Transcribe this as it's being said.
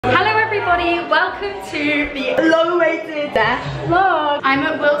everybody, welcome to the long-awaited vlog. I'm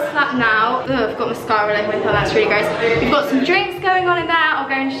at Will's flat now. Ugh, I've got mascara all over my thumb, that's really gross. We've got some drinks going on in there, I'll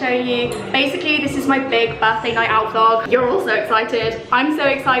go and show you. Basically, this is my big birthday night out vlog. You're all so excited. I'm so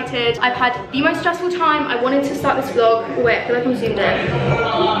excited. I've had the most stressful time. I wanted to start this vlog. Oh, wait, I feel like I'm zoomed in.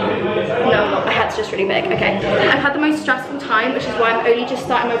 No, I'm not. My head's just really big. Okay. I've had the most stressful time, which is why I'm only just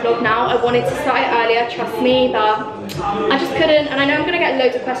starting my vlog now. I wanted to start it earlier, trust me, but I just couldn't. And I know I'm gonna get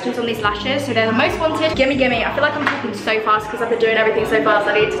loads of questions on these lashes, so they're the most wanted. Gimme, gimme. I feel like I'm talking so fast because I've been doing everything so fast.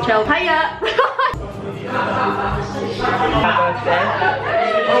 I need to chill. Hiya!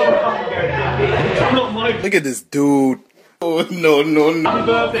 Look at this dude. Oh, no, no, no. Happy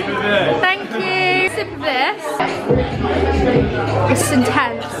birthday, baby. Thank you. Sip of this. It's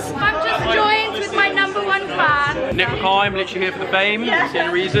intense. I'm just joined with my #1 fan. Nick McKay, I'm literally here for the fame. That's the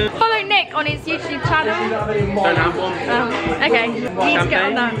only reason. Follow Nick on his YouTube channel. Don't have one. Oh, okay. Need to get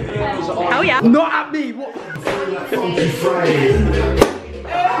on that. Hell yeah. Not at me! What? Hey!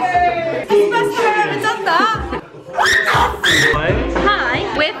 This is the first time I've ever done that. Hi,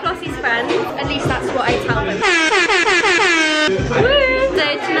 we're Flossie's friends. At least that's what I tell them. Woo! So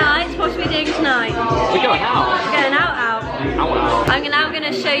tonight, what are we doing tonight? We're going out. We're going out. I'm now going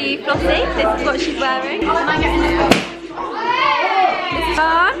to show you Flossie. This is what she's wearing. Am I getting this? This is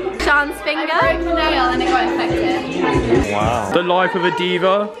her, Sean's finger. I broke the nail and it got infected. Wow. The life of a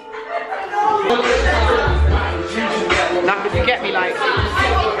diva. Now could you get me like...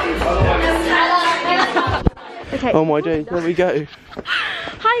 Okay. Oh my days, there we go.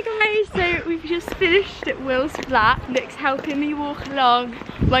 Hi guys, so we've just finished at Will's flat. Nick's helping me walk along.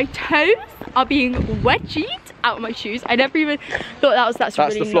 My toes are being wedgied out of my shoes. I never even thought that's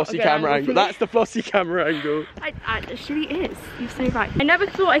really the Flossie camera angle. That's the Flossie camera angle. It actually is. You're so right. I never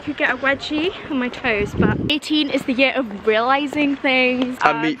thought I could get a wedgie on my toes, but 18 is the year of realizing things.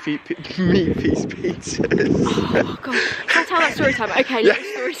 And meat piece pizzas. Oh god. Can I tell that story time? Okay, yeah.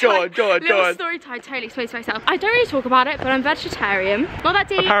 Little story time. Go on. Story time, totally exposed myself. I don't really talk about it, but I'm vegetarian. Not that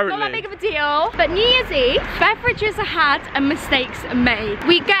deep, not that big of a deal. But New Year's Eve, beverages are had and mistakes are made.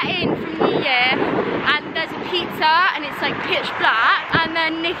 We get in from New Year and there's a pizza and it's like pitch black, and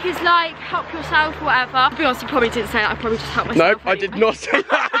then Nick is like, help yourself or whatever. To be honest, he probably didn't say that, I probably just helped myself. Nope, I did not say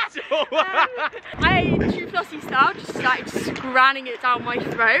that at all. I, true Flossie style, just started scranning it down my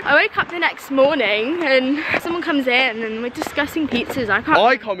throat. I woke up the next morning and someone comes in and we're discussing pizzas. I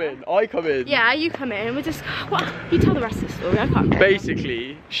come in. Yeah, you come in and we're just, what? You tell the rest of the story, I can't.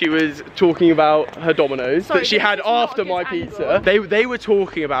 Basically, she was talking about her Dominoes that she had after my pizza. They were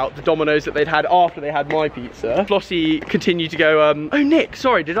talking about the Dominoes that they'd had after they had my pizza. Flossie continued to go, oh Nick,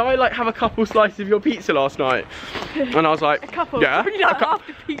 sorry, did I like have a couple slices of your pizza last night? And I was like, a couple? Yeah, half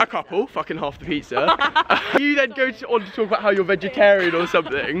the pizza. a couple, fucking half the pizza. You then go on to talk about how you're vegetarian or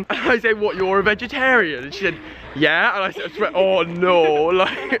something. And I say, what, you're a vegetarian? And she said, yeah. And I said, oh no,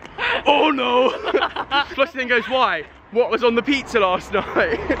 like, oh no. Flossie then goes, why? What was on the pizza last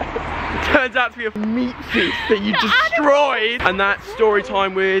night? Turns out to be a meat feast that you destroyed. And that's story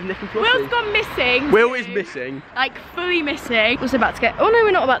time with Nick and Flossie. Will's gone missing. Will is missing. Like fully missing. Also about to get, oh no,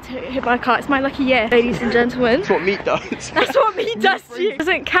 we're not about to get hit by a car. It's my lucky year, ladies and gentlemen. That's what meat does. That's what meat does to you.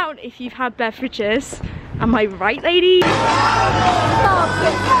 Doesn't count if you've had beverages. Am I right, ladies?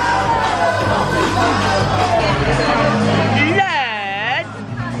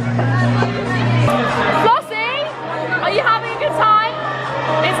 Flossie, are you having a good time?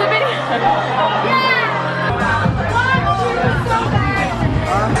 It's a video. Yeah!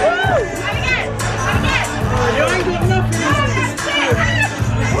 Woo! Again! You ain't got nothing.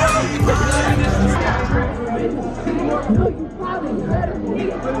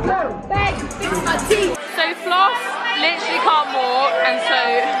 So Floss literally can't walk, and so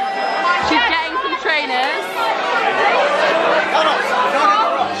she's getting some trainers.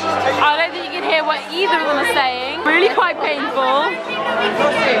 I don't think you can hear what either of them are saying. Really quite painful.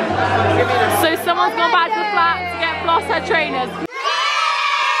 So someone's gone back to the flat to get Floss her trainers.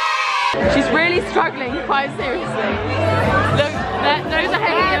 She's really struggling, quite seriously. Look, those are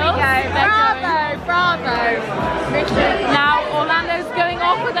her heels. Bravo. Now Orlando's going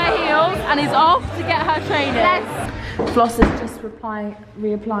off with her heels and is off to get her trainers. Floss is just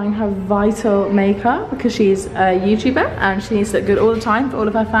reapplying her vital makeup because she's a YouTuber and she needs to look good all the time for all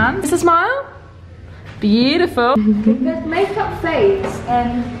of her fans. Just a smile. Beautiful. The makeup fades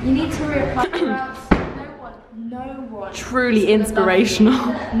and you need to reapply. No one. Truly inspirational.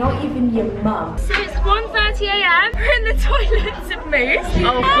 Not even your mum. So it's 1:30 AM. We're in the toilets of Moose.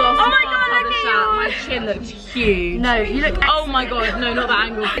 Oh my god, look at you. My chin looks huge. No, you look. Oh my god, no, not that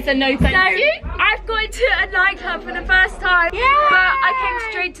angle. It's a no thank you. I've got into a nightclub for the first time. Yeah. But I came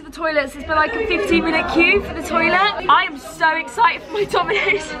straight to the toilets. It's been like a 15-minute queue for the toilet. I am so excited for my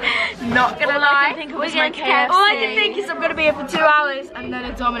Domino's. Not gonna lie. All I can think is I'm gonna be here for 2 hours and then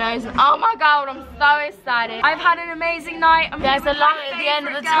a Domino's. And oh my god, I'm so excited. I've had an amazing night. There's a light at the end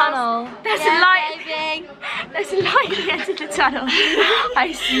of the tunnel. There's a light. There's a light at the end of the tunnel.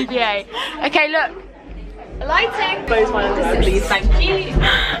 ICBA. Okay, look. Lighting. Please, thank you.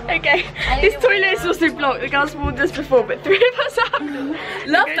 Okay, this toilet is also blocked. The girls warned us before, but 3 of us have.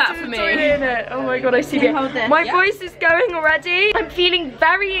 Love that for me. Oh my god, I see it. My voice is going already. I'm feeling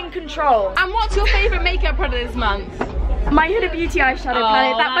very in control. And what's your favourite makeup product this month? My Huda Beauty eyeshadow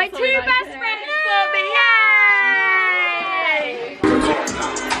palette that my 2 best friends bought me. Yay!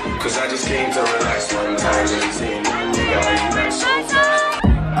 Cause I just came to relax one time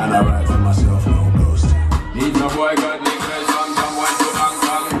and I write for myself, no ghost. Need no boy got niggas from someone to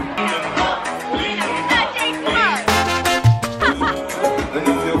uncle.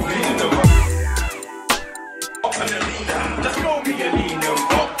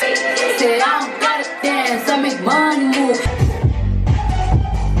 Say I don't gotta dance, I make money move.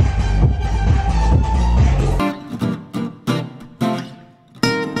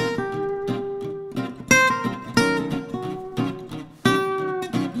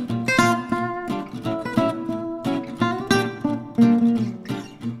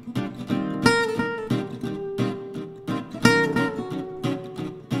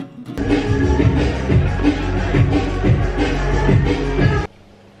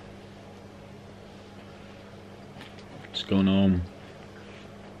 What's going on?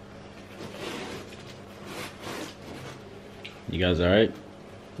 You guys alright?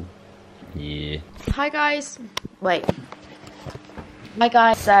 Yeah. Hi guys. Wait. Hi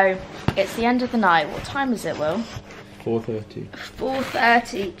guys. So, it's the end of the night. What time is it, Will? 4:30.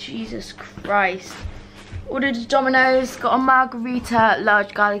 4:30. Jesus Christ. Ordered a Domino's, got a margarita,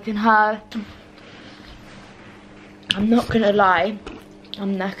 large garlic and herb. I'm not gonna lie.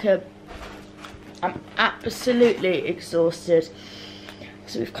 I'm knackered. I'm absolutely exhausted.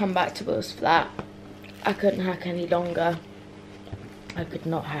 So we've come back to Will's flat. I couldn't hack any longer. I could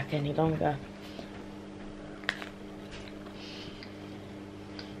not hack any longer.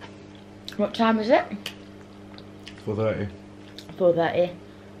 What time is it? 4:30. 4:30.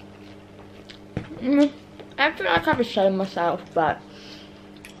 I feel like I've ashamed myself, but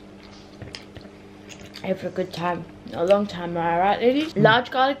I have a good time. A long time, am I right, ladies? Large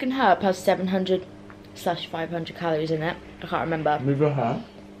garlic and herb has 700/500 calories in it. I can't remember. Move your hair.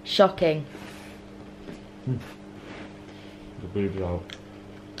 Shocking. The baby out.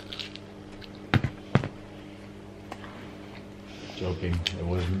 Joking, it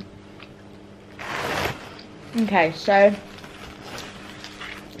wasn't. Okay, so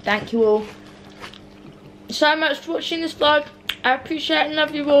thank you all so much for watching this vlog. I appreciate and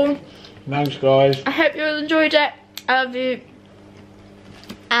love you all. Thanks, guys. I hope you all enjoyed it. I love you.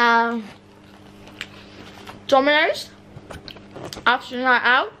 Domino's after the night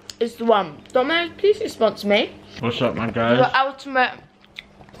out is the one. Domino's, please sponsor me. What's up, my guys? Your ultimate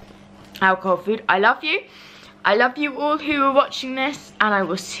alcohol food. I love you. I love you all who are watching this, and I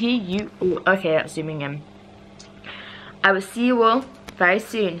will see you all. Okay, that's zooming in. I will see you all very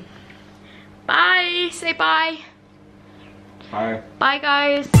soon. Bye. Say bye. Bye. Bye,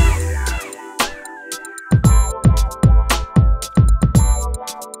 guys.